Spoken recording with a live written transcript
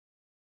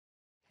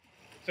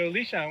So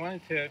Alicia, I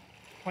wanted to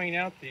point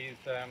out these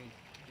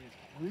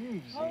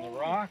grooves in the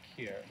rock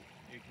here.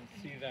 You can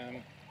see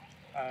them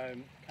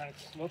kind of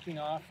sloping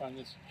off on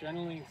this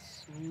generally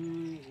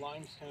smooth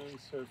limestone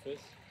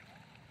surface,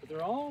 but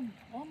they're all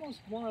almost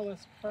more or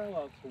less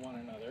parallel to one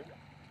another.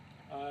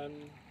 Um,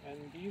 and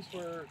these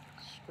were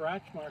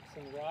scratch marks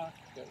in the rock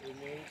that were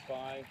made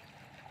by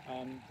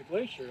the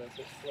glacier as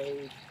it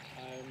flowed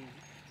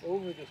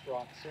over this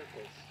rock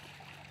surface.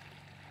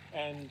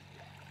 And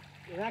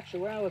in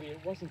actuality, it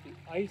wasn't the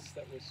ice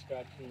that was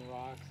scratching the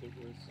rocks, it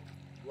was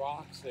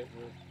rocks that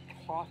were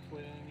caught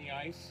within the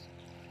ice,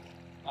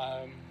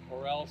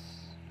 or else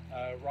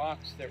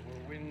rocks that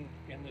were in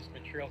this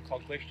material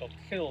called glacial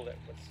till that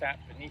was sat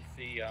beneath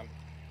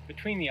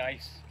between the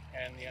ice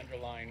and the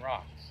underlying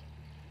rocks.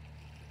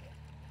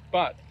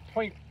 But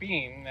point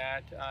being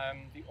that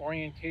the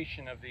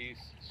orientation of these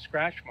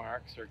scratch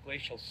marks or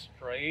glacial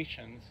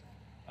striations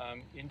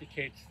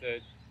indicates the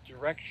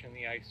direction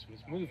the ice was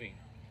moving.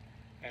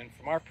 And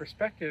from our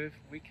perspective,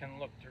 we can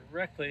look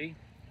directly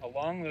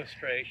along those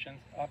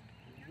striations up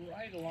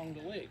right along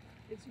the lake.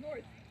 It's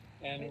north.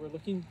 And we're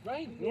looking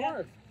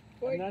north.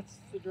 And that's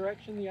the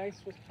direction the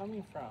ice was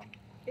coming from.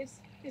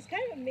 It's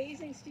kind of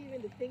amazing,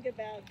 Stephen, to think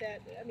about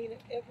that. I mean,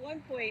 at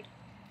one point,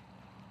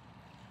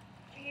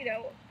 you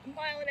know, 1.5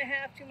 miles,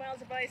 2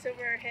 miles of ice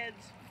over our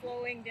heads,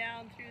 flowing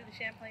down through the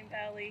Champlain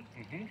Valley,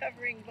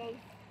 covering both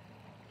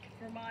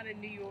Vermont and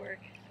New York,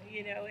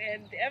 you know,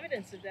 and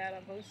evidence of that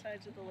on both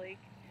sides of the lake.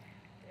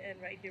 And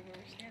right here where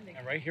we're standing.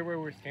 And right here where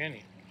we're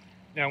standing.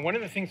 Now, one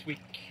of the things we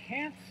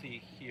can't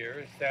see here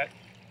is that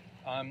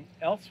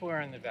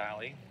elsewhere in the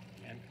valley,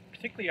 and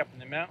particularly up in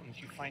the mountains,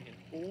 you find an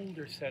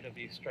older set of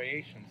these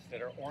striations that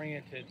are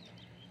oriented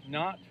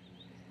not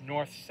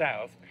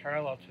north-south,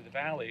 parallel to the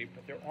valley,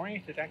 but they're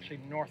oriented actually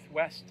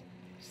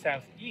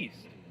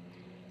northwest-southeast.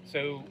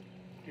 So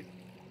it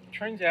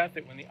turns out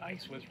that when the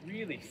ice was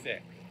really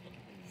thick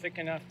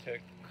enough to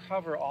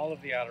cover all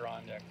of the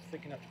Adirondacks,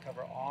 thick enough to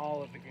cover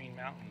all of the Green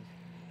Mountains,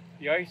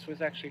 the ice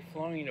was actually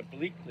flowing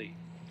obliquely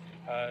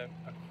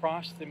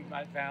across the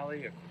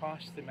valley,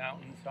 across the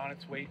mountains, on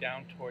its way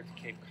down towards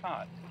Cape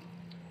Cod.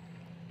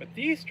 But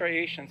these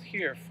striations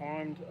here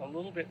formed a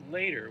little bit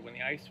later when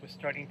the ice was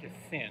starting to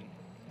thin,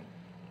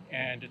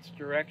 and its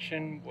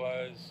direction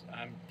was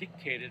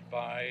dictated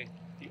by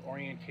the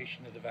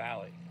orientation of the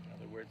valley. In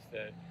other words,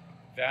 the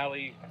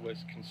valley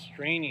was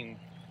constraining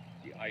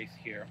the ice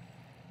here,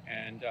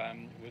 and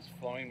it was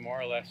flowing more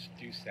or less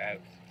due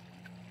south.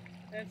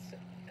 That's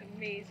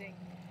amazing.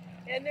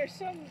 And there's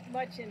so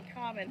much in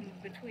common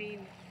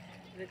between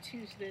the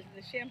two, the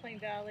Champlain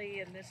Valley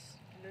and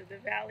the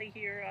valley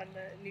here on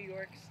the New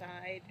York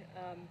side.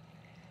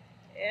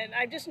 And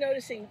I'm just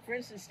noticing, for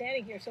instance,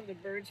 standing here, some of the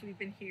birds we've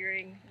been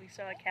hearing. We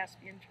saw a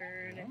Caspian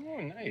tern,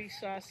 and we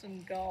saw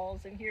some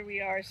gulls, and here we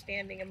are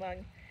standing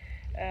among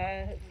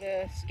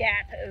the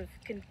scat of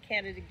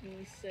Canada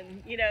geese,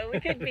 and you know, we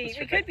could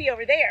be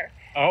over there,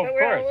 but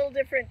we're on a little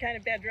different kind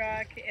of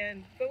bedrock,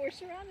 but we're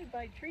surrounded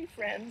by tree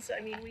friends.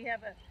 I mean, we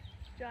have a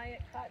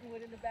giant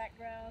cottonwood in the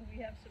background.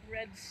 We have some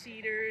red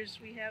cedars.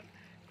 We have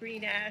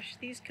green ash.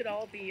 These could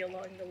all be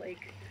along the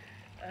lake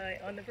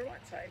on the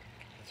Vermont side.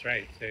 That's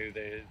right. So,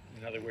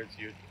 in other words,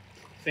 you're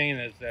saying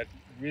is that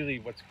really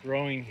what's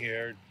growing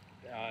here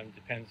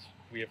depends.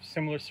 We have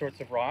similar sorts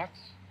of rocks,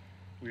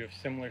 we have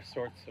similar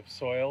sorts of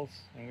soils,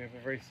 and we have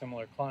a very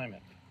similar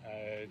climate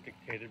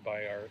dictated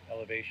by our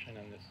elevation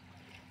and this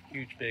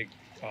huge big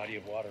body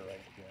of water right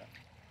here.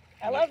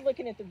 I love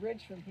looking at the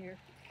bridge from here.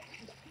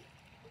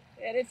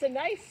 And it's a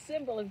nice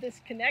symbol of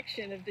this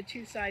connection of the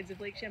two sides of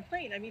Lake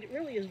Champlain. I mean, it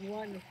really is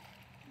one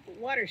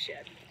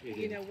watershed,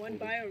 one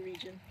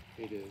bioregion.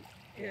 It is.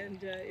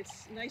 And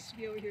it's nice to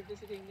be over here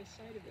visiting this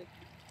side of it.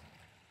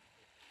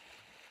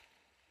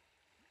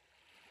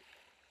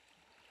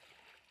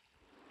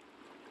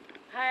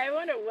 Hi, I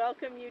want to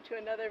welcome you to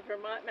another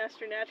Vermont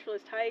Master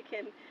Naturalist hike.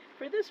 And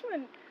for this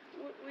one,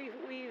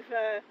 we've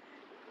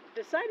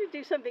decided to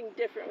do something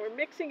different. We're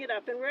mixing it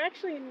up, and we're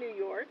actually in New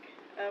York.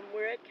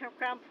 We're at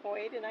Crown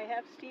Point, and I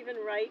have Stephen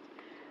Wright,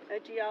 a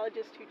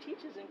geologist who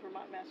teaches in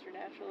Vermont Master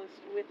Naturalist,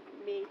 with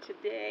me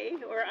today,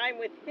 or I'm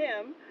with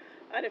him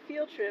on a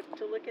field trip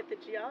to look at the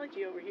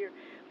geology over here.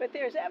 But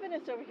there's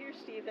evidence over here,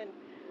 Stephen,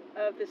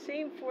 of the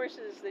same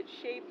forces that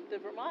shaped the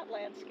Vermont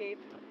landscape,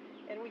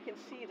 and we can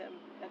see them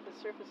at the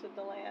surface of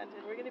the land.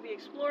 And we're going to be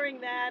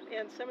exploring that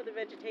and some of the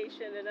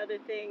vegetation and other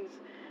things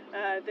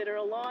that are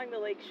along the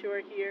lake shore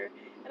here.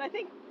 And I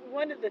think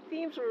one of the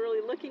themes we're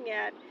really looking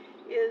at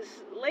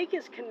is lake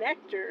as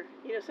connector.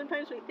 You know,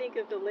 sometimes we think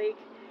of the lake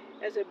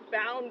as a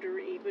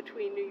boundary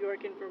between New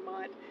York and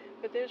Vermont,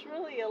 but there's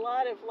really a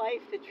lot of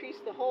life that treats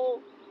the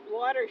whole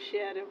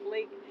watershed of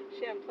Lake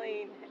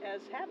Champlain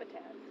as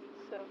habitat.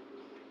 So,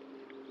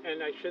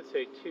 and I should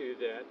say too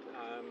that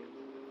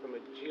from a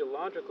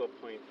geological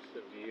point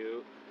of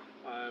view,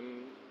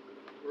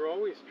 we're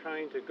always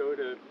trying to go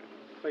to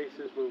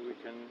places where we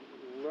can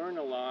learn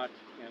a lot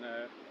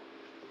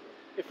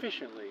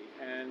efficiently.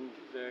 And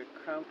the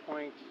Crown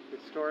Point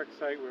historic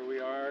site where we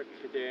are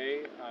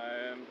today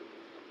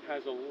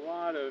has a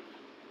lot of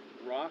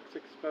rocks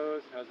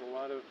exposed, has a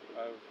lot of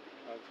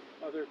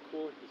other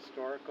cool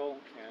historical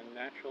and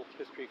natural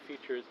history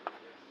features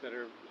that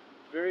are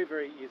very,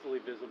 very easily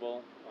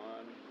visible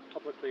on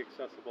publicly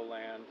accessible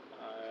land.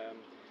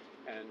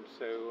 And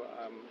so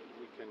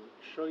we can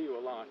show you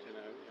a lot in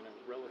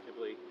a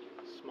relatively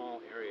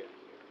small area.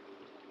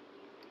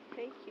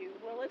 Thank you.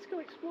 Well, let's go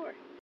explore.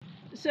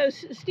 So,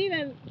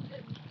 Stephen,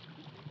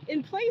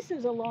 in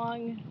places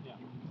along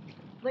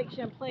Lake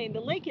Champlain, the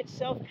lake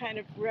itself kind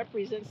of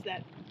represents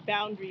that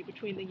boundary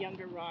between the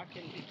younger rock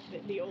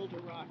and the older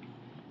rock.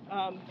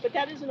 But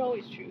that isn't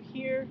always true.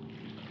 Here,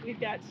 we've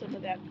got some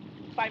of that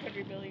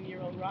 500 million year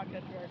old rock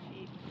under our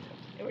feet,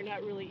 and we're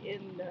not really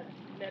in the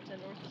meta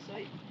north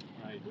site.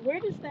 Right. Where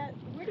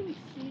do we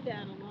see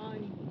that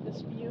along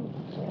this view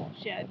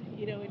shed,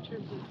 you know, in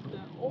terms of the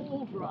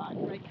old rock,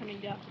 right, coming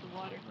down to the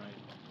water? Right.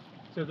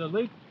 So the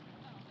lake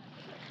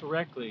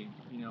correctly,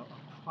 you know,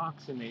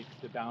 approximates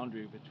the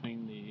boundary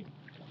between the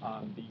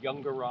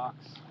younger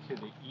rocks to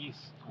the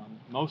east,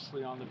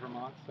 mostly on the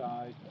Vermont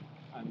side,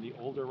 and the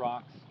older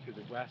rocks to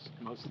the west,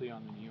 mostly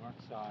on the New York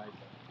side,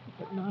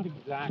 but not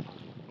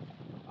exactly.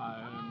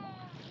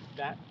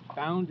 That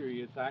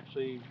boundary is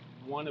actually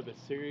one of a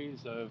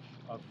series of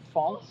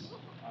faults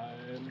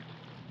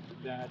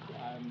that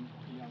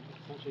you know,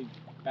 essentially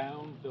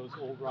bound those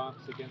old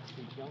rocks against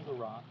these younger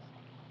rocks.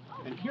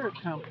 And here at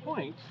Crown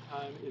Point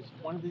is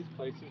one of these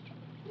places,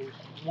 is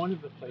one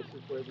of the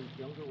places where these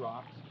younger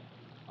rocks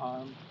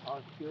are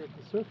here at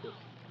the surface.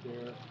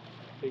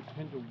 They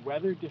tend to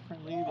weather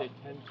differently. They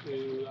tend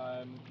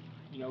to,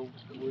 you know,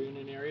 we're in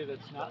an area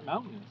that's not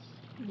mountainous.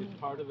 It's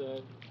part of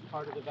the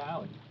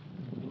valley.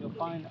 And you'll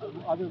find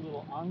other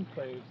little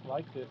enclaves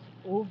like this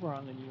over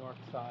on the New York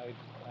side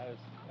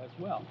as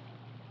well.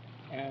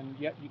 And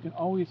yet you can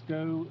always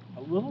go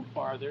a little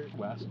farther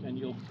west and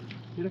you'll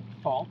hit a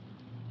fault,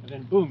 and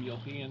then boom,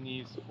 you'll be in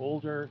these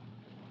older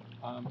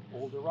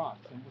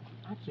rocks. And what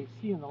you actually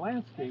see in the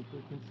landscape,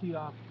 we can see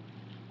off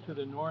to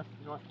the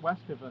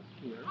northwest of us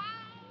here.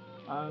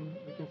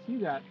 We can see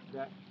that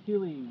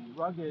hilly,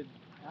 rugged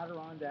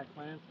Adirondack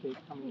landscape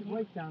coming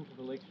right down to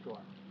the lake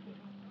shore.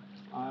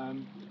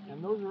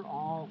 And those are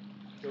all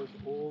those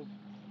old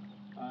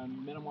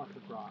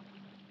metamorphic rocks,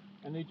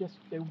 and they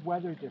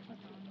weather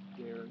differently.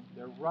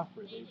 They're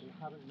rougher. They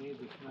haven't made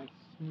this nice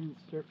smooth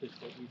surface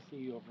that we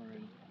see over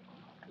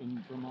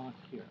in Vermont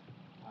here.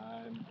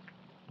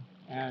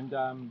 And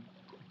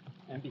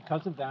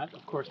because of that,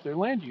 of course, their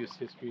land use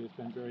history has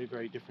been very,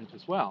 very different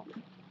as well.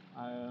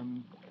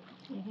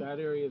 That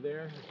area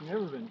there has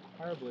never been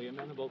terribly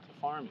amenable to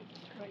farming,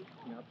 Right.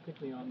 you know,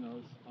 particularly on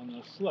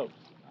those slopes,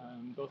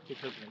 both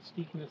because of the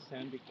steepness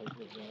and because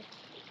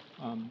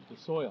of the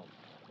soil.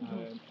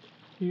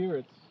 Here,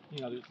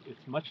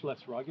 it's much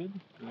less rugged.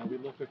 You know, we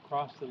look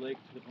across the lake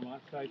to the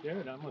Vermont side there,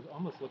 it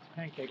almost looks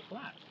pancake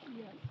flat.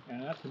 Yes.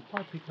 And that's in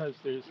part because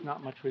there's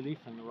not much relief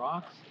in the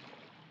rocks,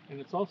 and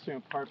it's also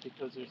in part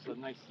because there's a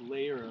nice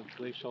layer of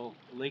glacial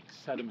lake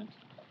sediment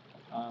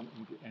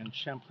and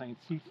Champlain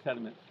sea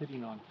sediment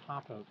sitting on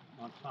top of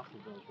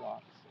those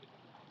rocks.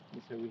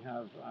 And so we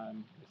have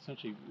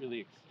essentially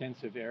really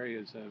extensive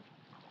areas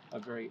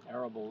of very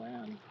arable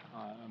land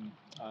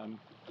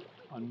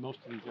on most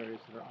of these areas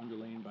that are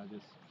underlain by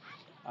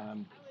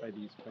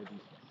these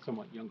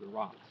somewhat younger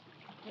rocks.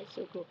 That's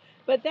so cool.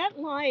 But that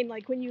line,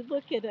 like when you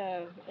look at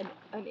an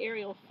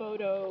aerial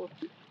photo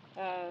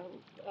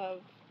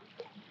of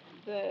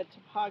the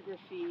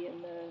topography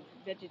and the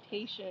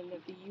vegetation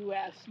of the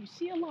U.S., you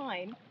see a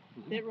line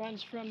that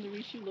runs from the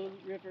Richelieu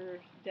River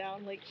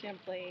down Lake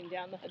Champlain,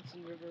 down the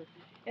Hudson River,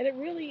 and it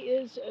really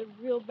is a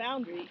real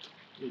boundary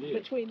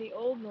between the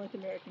old North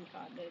American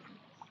continent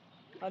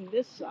on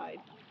this side,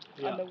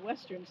 on the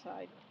western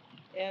side,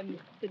 and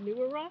the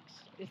newer rocks.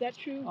 Is that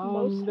true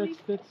mostly?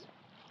 That's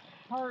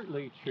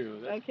partly true.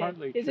 That's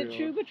partly Is true. it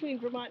true between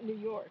Vermont and New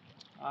York?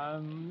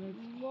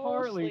 It's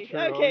partly true.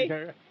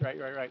 Okay.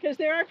 Right. Because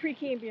there are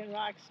Precambrian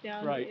rocks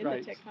down in the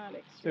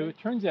tectonics. So it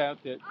turns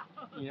out that,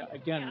 you know,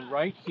 again,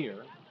 right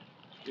here,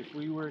 if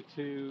we were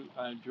to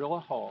drill a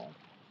hole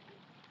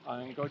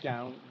and go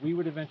down, we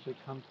would eventually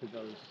come to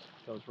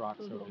those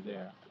rocks over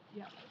there.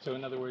 Yeah. So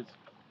in other words,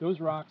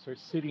 those rocks are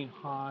sitting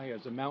high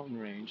as a mountain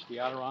range, the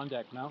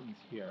Adirondack Mountains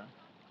here,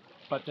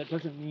 but that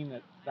doesn't mean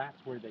that that's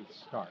where they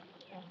start.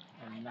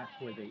 And that's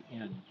where they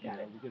end. You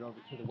know, we get over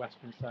to the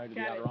western side of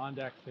the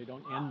Adirondacks, they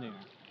don't end there.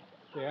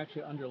 They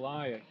actually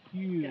underlie a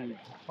huge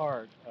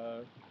part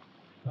of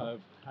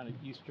kind of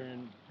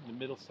the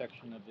middle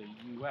section of the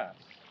U.S.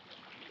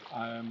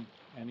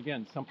 And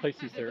again, some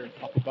places they're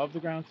up above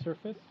the ground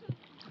surface,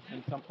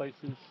 and some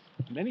places,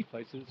 many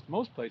places,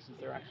 most places,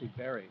 they're actually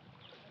buried.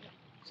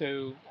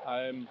 So,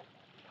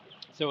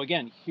 so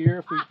again, here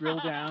if we drill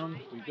down,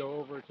 we go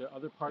over to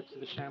other parts of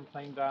the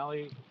Champlain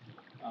Valley.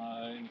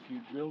 And if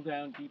you drill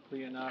down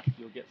deeply enough,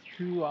 you'll get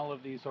through all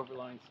of these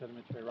overlying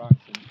sedimentary rocks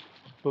and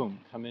boom,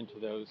 come into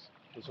those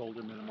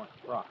older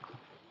metamorphic rocks.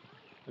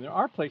 And there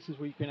are places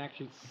where you can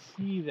actually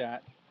see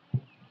that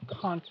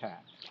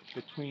contact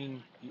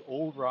between the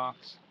old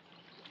rocks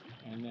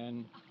and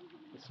then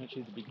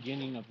essentially the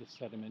beginning of the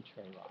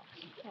sedimentary rocks.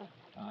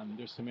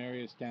 There's some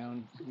areas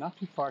down not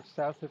too far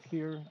south of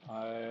here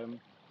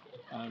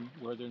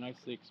where they're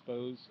nicely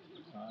exposed,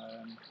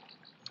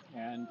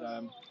 and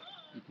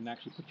you can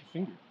actually put your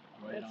finger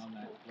right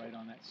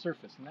on that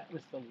surface, and that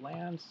was the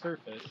land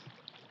surface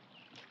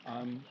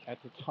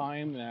at the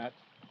time that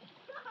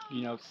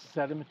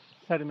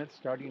sediment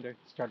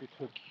started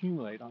to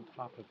accumulate on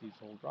top of these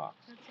old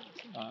rocks.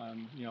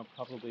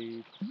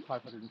 Probably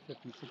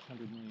 550,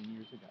 600 million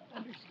years ago.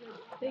 Understood.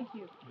 Thank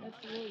you.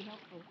 That's really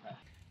helpful. Right.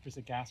 There's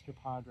a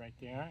gastropod right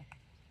there.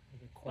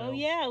 Oh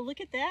yeah,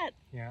 look at that.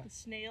 Yeah. The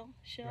snail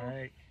shell.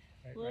 Right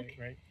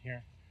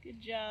here.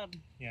 Good job.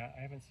 Yeah,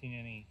 I haven't seen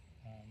any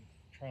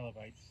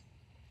trilobites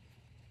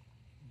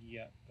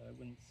yet, but it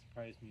wouldn't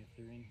surprise me if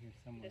they're in here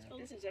somewhere.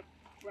 This is a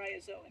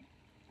rhyozoan.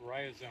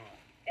 Rhyozoa.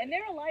 And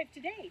they're alive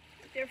today.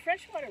 They're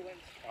freshwater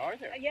ones. Are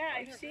there? Yeah,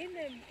 I've seen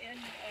them in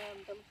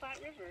the Platte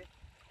River.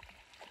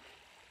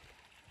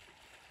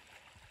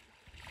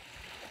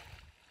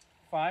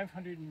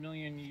 500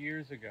 million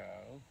years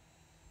ago,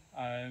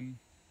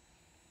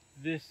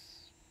 this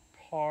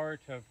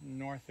part of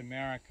North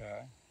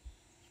America,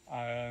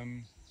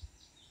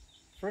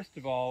 first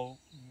of all,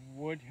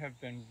 would have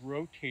been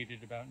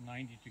rotated about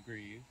 90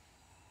 degrees.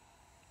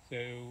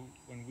 So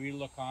when we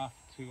look off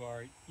to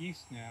our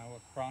east now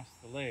across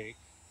the lake,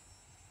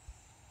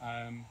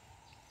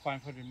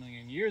 500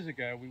 million years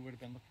ago, we would have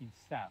been looking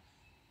south.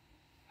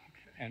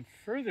 Okay. And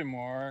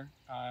furthermore,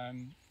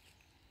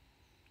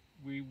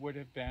 we would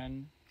have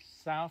been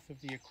south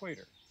of the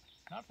equator.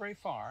 Not very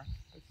far,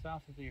 but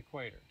south of the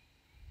equator.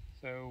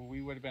 So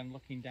we would have been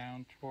looking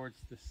down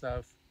towards the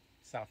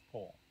South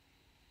Pole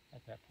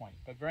at that point,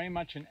 but very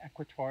much an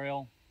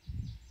equatorial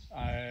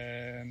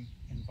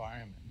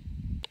environment.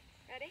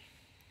 Ready?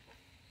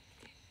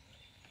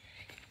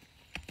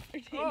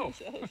 Oh,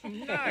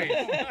 nice.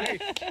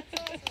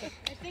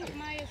 I think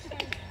Maya's son's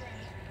friend.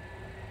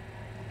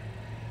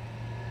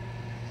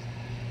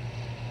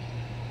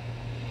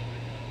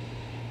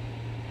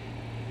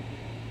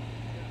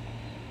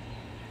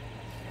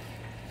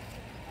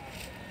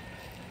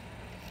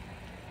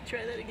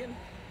 Try that again.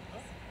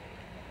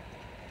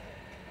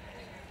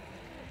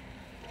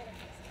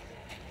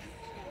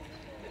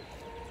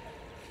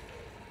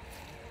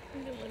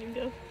 I'm gonna let him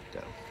go.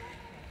 Go.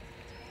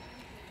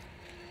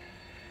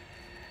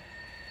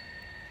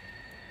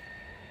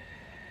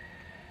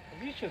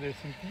 Alicia, there's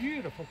some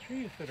beautiful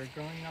trees that are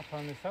growing up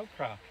on this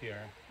outcrop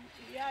here.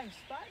 Yeah, I'm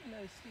spotting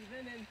those,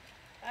 Stephen, and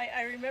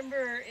I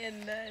remember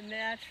in the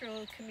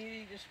natural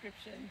community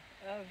description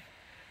of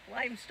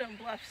limestone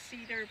bluff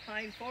cedar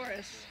pine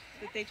forests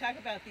that they talk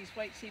about these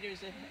white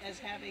cedars as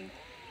having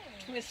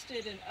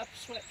twisted and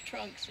upswept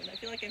trunks, and I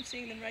feel like I'm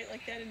seeing them right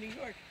like that in New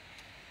York.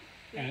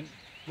 And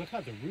look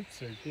how the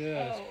roots are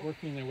just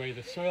working their way.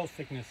 The soil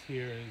thickness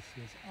here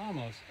is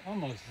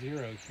almost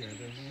zero here.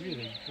 They're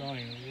really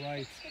growing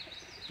right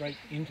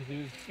into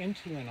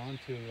and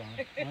onto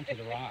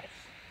the rocks.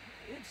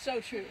 It's so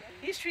true.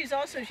 These trees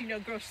also, as you know,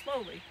 grow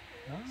slowly.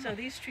 Ah. So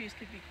these trees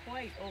could be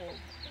quite old.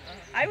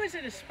 I was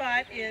at a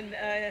spot in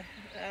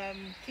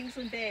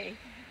Kingsland Bay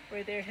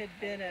where there had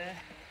been a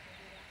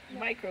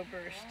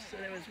microburst, so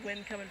there was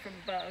wind coming from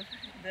above.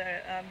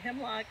 The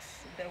hemlocks,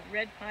 the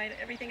red pine,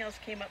 everything else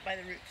came up by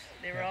the roots.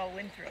 They were all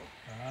wind-thrown.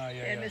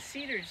 And the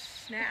cedars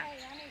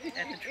snapped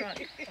at the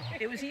trunk.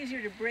 It was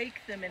easier to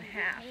break them in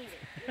half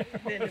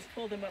than to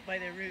pull them up by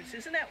their roots.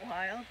 Isn't that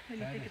wild when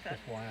you think about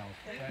just wild.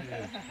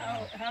 That is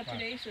how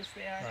tenacious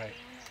they are. Right.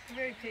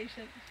 Very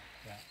patient.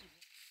 Yeah.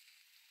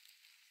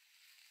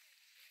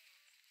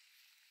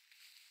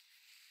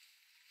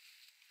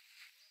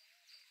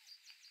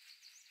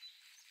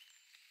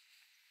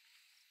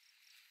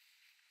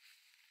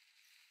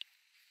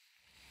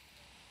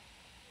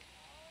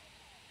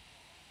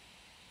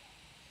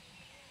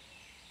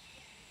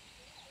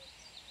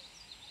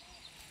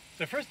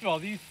 So first of all,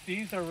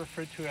 these are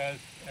referred to as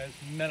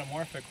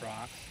metamorphic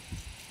rocks.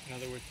 In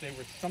other words, they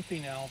were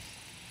something else.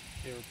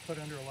 They were put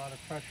under a lot of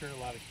pressure, a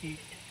lot of heat,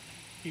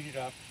 heated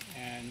up,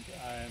 and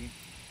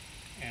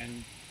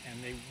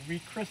they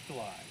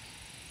recrystallized.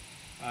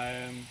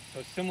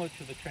 So similar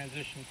to the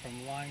transition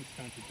from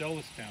limestone to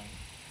dolostone,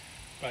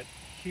 but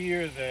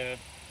here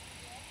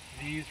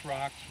these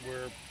rocks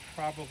were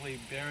probably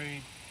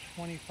buried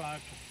 25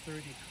 to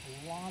 30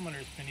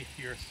 kilometers beneath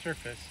the Earth's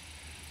surface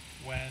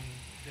when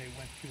they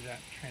went through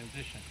that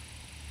transition.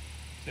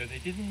 So they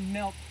didn't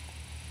melt,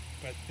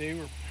 but they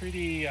were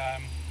pretty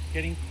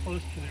getting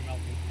close to their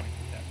melting point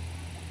at that.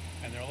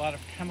 And there are a lot of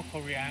chemical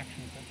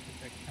reactions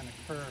that can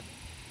occur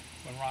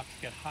when rocks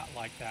get hot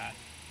like that.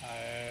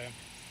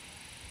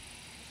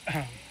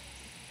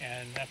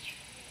 And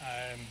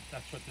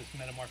that's what this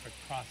metamorphic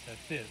process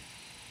is.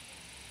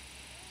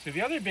 So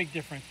the other big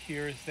difference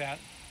here is the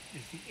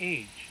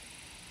age.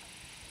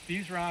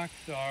 These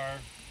rocks are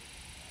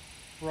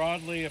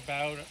broadly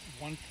about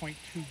 1.2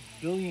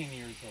 billion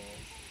years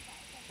old,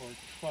 or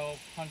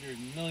 1,200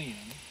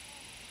 million.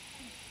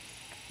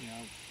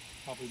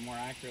 Probably more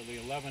accurately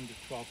 11 to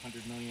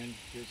 1,200 million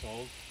years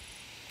old.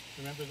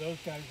 Remember, those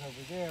guys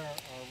over there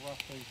are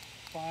roughly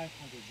 500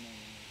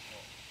 million years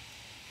old.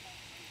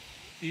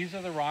 These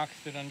are the rocks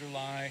that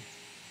underlie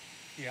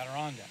the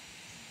Adirondack.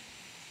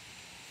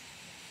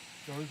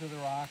 Those are the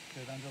rocks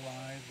that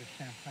underlie the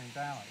Champlain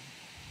Valley.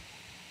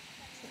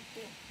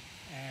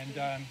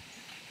 And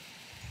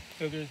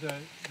so there's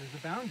a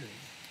boundary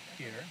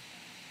here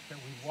that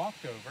we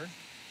walked over.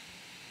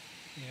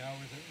 You know,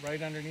 is it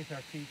right underneath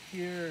our feet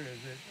here?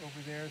 Is it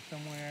over there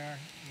somewhere?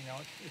 You know,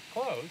 it's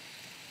close.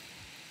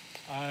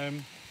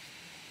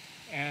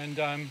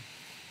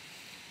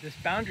 This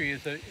boundary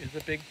is a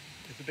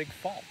big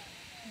fault.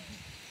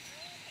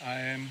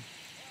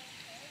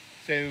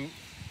 So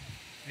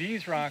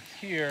these rocks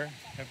here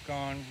have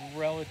gone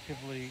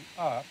relatively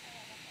up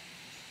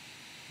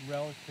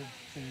relative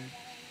to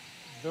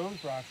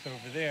those rocks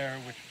over there,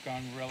 which have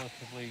gone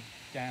relatively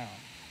down.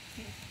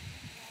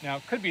 Now,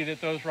 it could be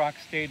that those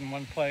rocks stayed in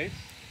one place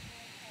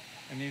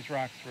and these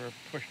rocks were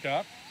pushed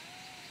up.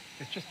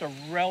 It's just a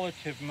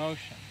relative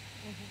motion.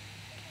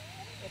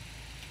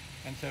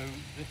 And so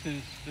this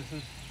is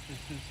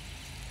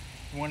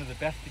one of the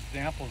best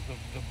examples of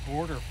the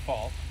border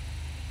fault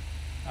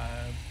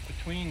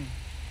between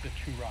the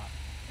two rocks.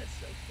 That's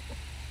so cool.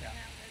 Yeah.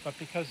 But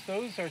because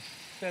those are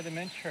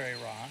sedimentary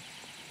rocks,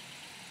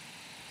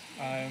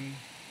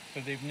 so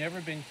they've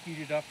never been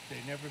heated up,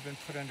 they've never been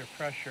put under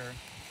pressure,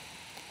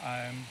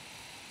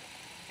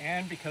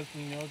 and because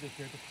we know that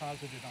they're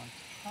deposited on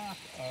top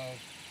of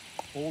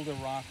older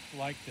rocks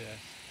like this,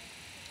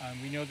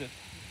 we know that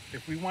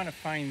if we want to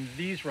find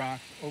these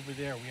rocks over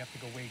there, we have to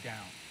go way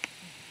down.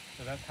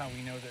 So that's how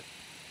we know that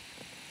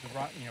the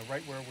rock, you know,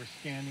 right where we're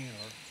standing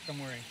or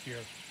somewhere in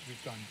here,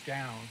 we've gone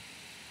down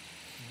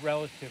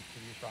relative to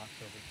these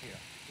rocks over here.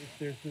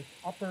 There's this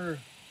upper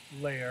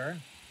layer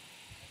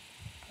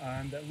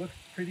that looks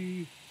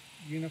pretty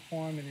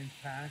uniform and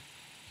intact.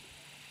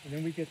 And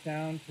then we get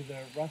down to the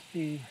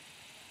rusty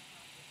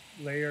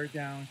layer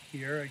down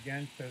here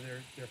again, so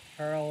they're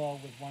parallel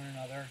with one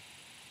another.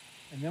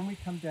 And then we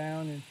come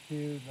down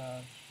into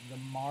the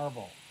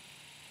marble.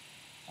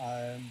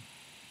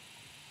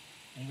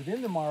 And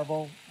within the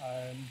marble,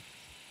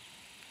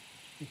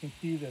 you can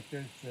see that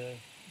there's the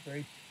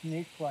very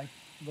snake-like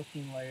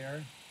looking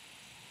layer.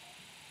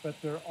 But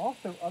there are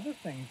also other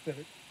things that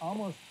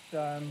almost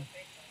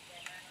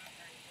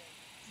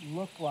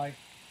look like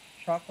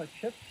chocolate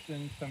chips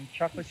and some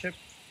chocolate chip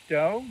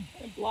dough.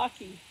 And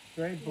blocky.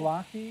 Very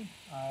blocky.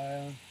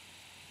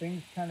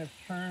 Things kind of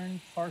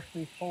turned,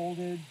 partially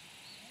folded.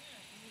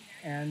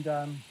 And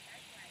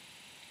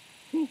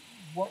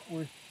what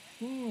we're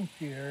seeing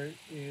here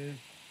is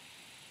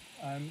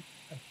a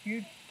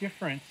huge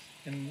difference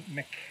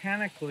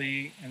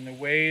mechanically in the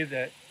way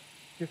that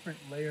different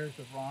layers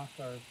of rock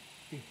are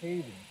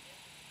behaving.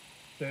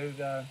 So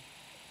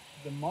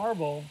the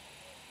marble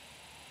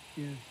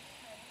is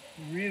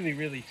really,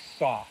 really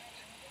soft.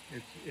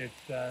 It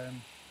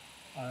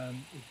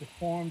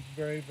deforms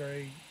very,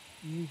 very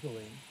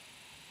easily.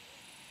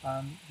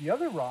 The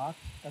other rocks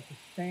at the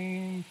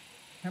same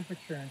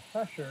temperature and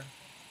pressure,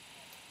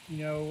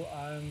 you know,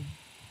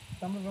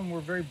 some of them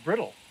were very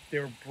brittle. They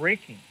were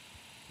breaking.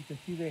 You can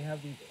see they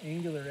have these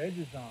angular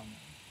edges on them.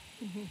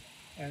 Mm-hmm.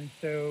 And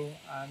so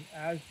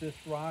as this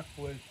rock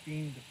was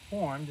being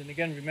deformed, and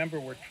again, remember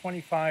we're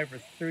 25 or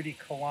 30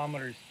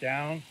 kilometers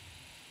down.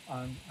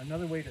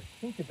 Another way to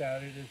think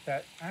about it is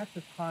that at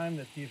the time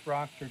that these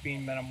rocks were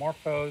being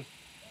metamorphosed,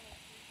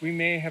 we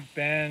may have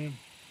been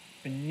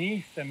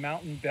beneath a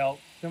mountain belt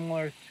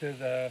similar to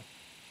the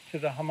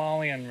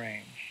Himalayan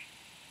range.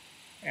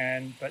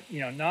 But you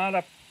know, not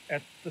up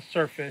at the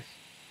surface,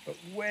 but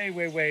way,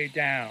 way, way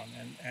down.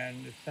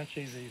 And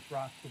essentially these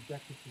rocks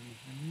subjected to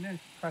these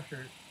immense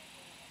pressures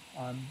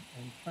and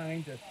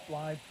trying to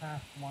slide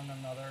past one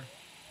another.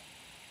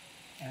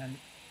 And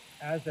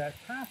as that's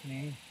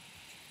happening,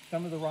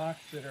 some of the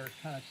rocks that are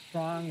kind of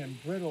strong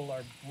and brittle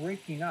are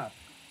breaking up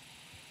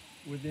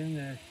within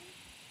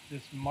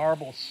this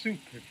marble soup,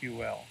 if you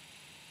will.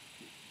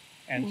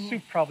 And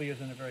soup probably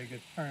isn't a very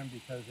good term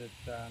because it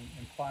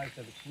implies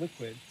that it's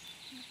liquid.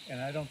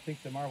 And I don't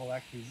think the marble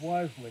actually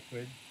was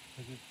liquid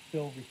because it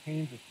still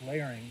retains its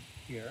layering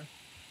here.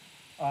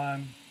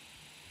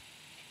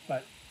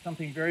 But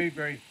something very,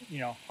 very, you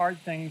know, hard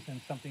things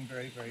and something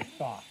very, very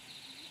soft.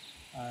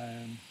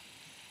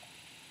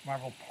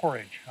 Marble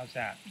porridge, how's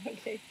that?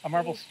 Okay. A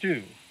marble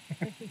stew.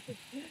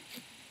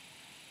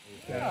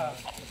 Yeah.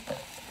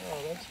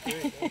 Oh, that's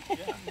great.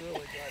 Yeah, I'm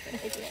really glad to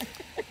hear that.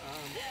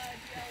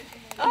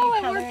 Oh,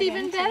 it worked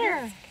even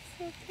better.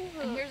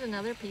 And here's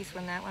another piece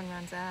when that one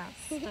runs out.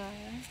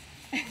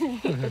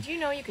 Did you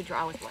know you could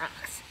draw with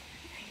rocks?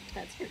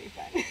 That's pretty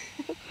fun.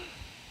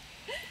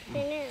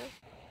 I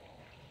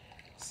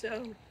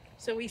know.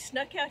 So we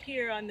snuck out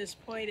here on this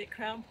point at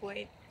Crown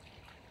Point,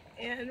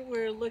 and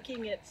we're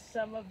looking at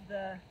some of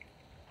the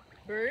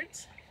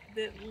birds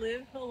that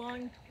live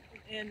along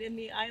and in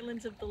the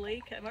islands of the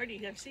lake.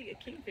 I'm seeing a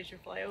kingfisher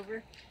fly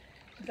over.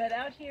 But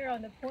out here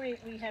on the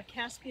point, we have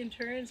Caspian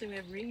terns and we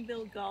have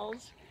ring-billed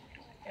gulls,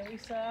 and we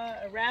saw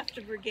a raft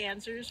of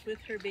mergansers with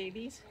her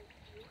babies.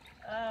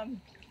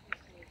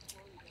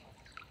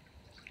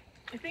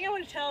 The thing I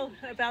want to tell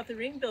about the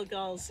ring-billed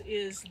gulls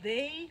is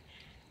they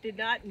did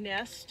not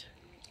nest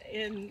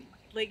in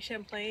Lake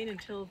Champlain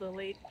until the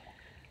late,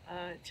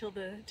 till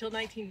the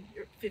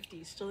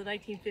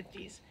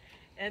 1950s,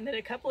 and then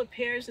a couple of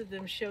pairs of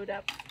them showed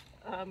up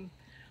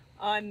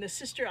on the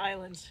sister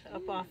islands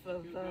up off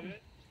of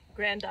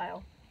Grand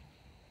Isle,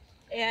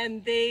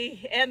 and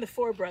the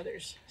Four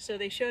Brothers. So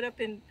they showed up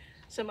in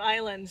some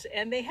islands,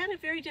 and they had a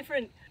very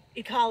different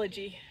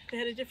ecology. They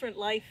had a different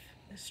life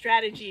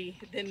strategy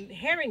than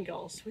herring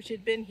gulls, which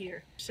had been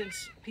here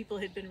since people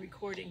had been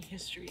recording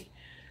history.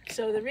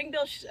 So the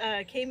ringbill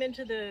came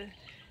into the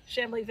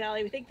Champlain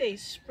Valley. We think they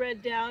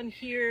spread down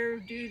here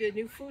due to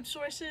new food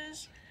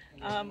sources,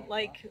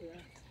 like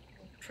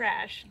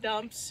trash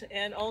dumps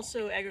and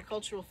also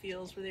agricultural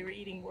fields where they were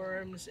eating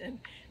worms, and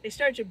they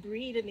started to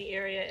breed in the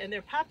area, and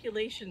their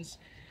populations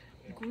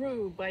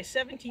grew by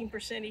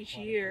 17% each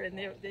year, and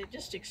they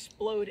just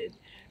exploded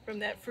from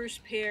that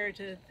first pair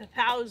to the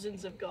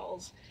thousands of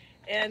gulls.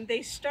 And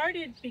they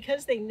started,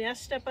 because they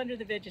nest up under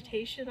the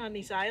vegetation on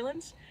these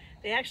islands,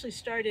 they actually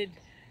started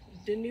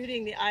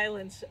denuding the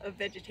islands of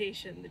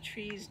vegetation. The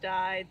trees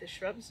died, the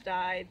shrubs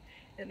died,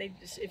 and they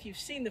just, if you've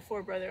seen the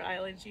Four Brother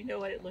Islands, you know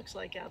what it looks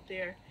like out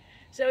there.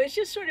 So it's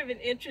just sort of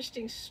an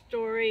interesting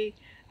story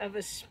of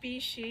a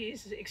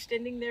species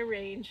extending their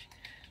range,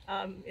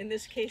 in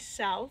this case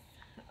south,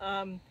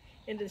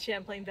 into the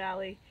Champlain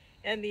Valley,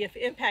 and the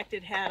impact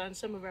it had on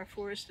some of our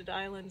forested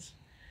islands.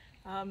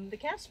 The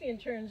Caspian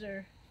terns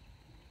are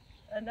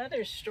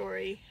another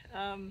story,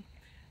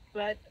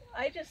 but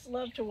I just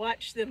love to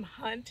watch them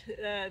hunt.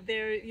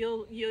 They're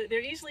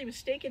easily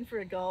mistaken for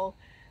a gull,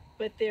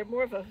 but they're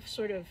more of a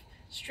sort of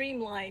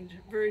streamlined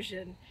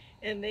version,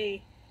 and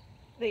they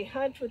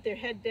hunt with their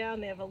head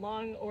down. They have a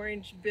long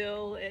orange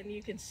bill, and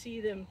you can see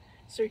them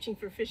searching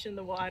for fish in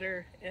the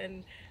water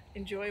and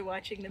enjoy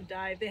watching them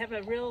dive. They have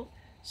a real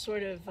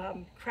sort of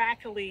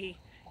crackly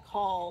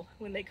call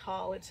when they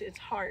call. It's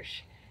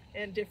harsh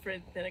and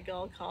different than a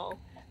gull call.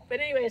 But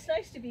anyway, it's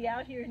nice to be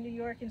out here in New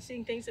York and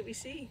seeing things that we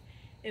see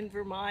in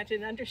Vermont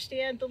and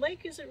understand the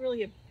lake isn't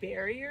really a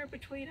barrier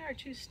between our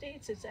two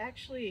states. It's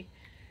actually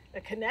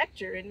a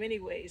connector in many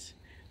ways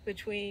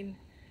between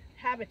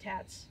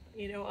habitats,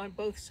 you know, on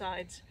both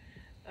sides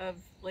of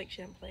Lake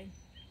Champlain.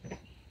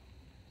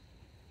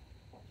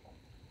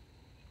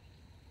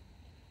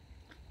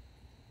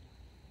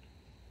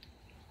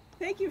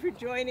 Thank you for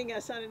joining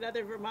us on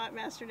another Vermont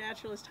Master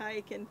Naturalist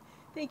hike, and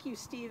thank you,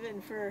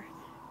 Stephen, for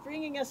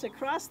bringing us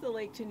across the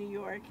lake to New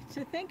York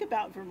to think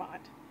about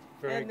Vermont.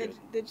 Very and good.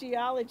 the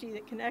geology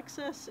that connects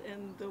us,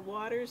 and the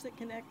waters that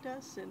connect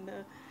us, and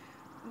the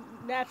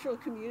natural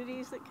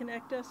communities that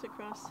connect us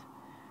across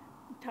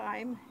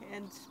time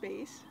and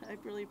space. I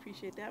really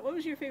appreciate that. What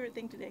was your favorite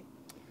thing today?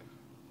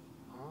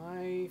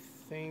 I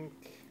think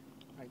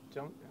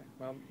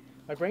well,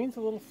 my brain's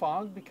a little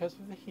fogged because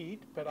of the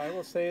heat, but I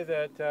will say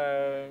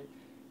that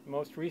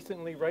most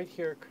recently right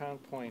here at Crown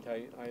Point,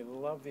 I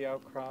love the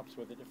outcrops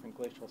with the different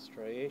glacial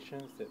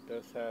striations that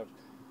both have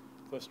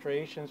those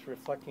striations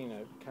reflecting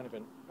a kind of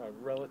a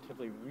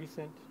relatively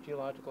recent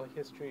geological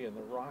history, and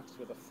the rocks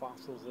with the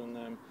fossils in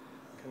them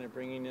kind of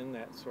bringing in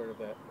that sort of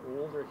that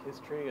older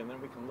history. And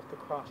then we can look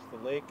across the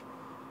lake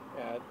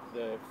at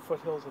the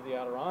foothills of the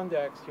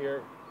Adirondacks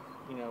here,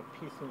 you know,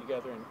 piecing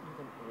together an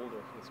even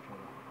older history.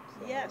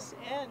 So, Yes,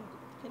 and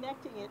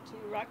connecting it to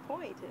Rock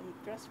Point and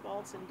Dress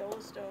Faults and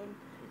Dolostone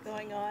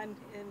going on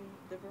in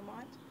the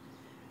Vermont,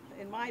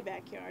 in my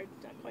backyard,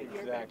 not quite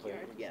your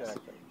backyard. Yes.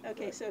 Exactly.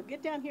 Okay, so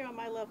get down here on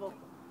my level.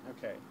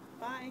 Okay.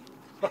 Bye.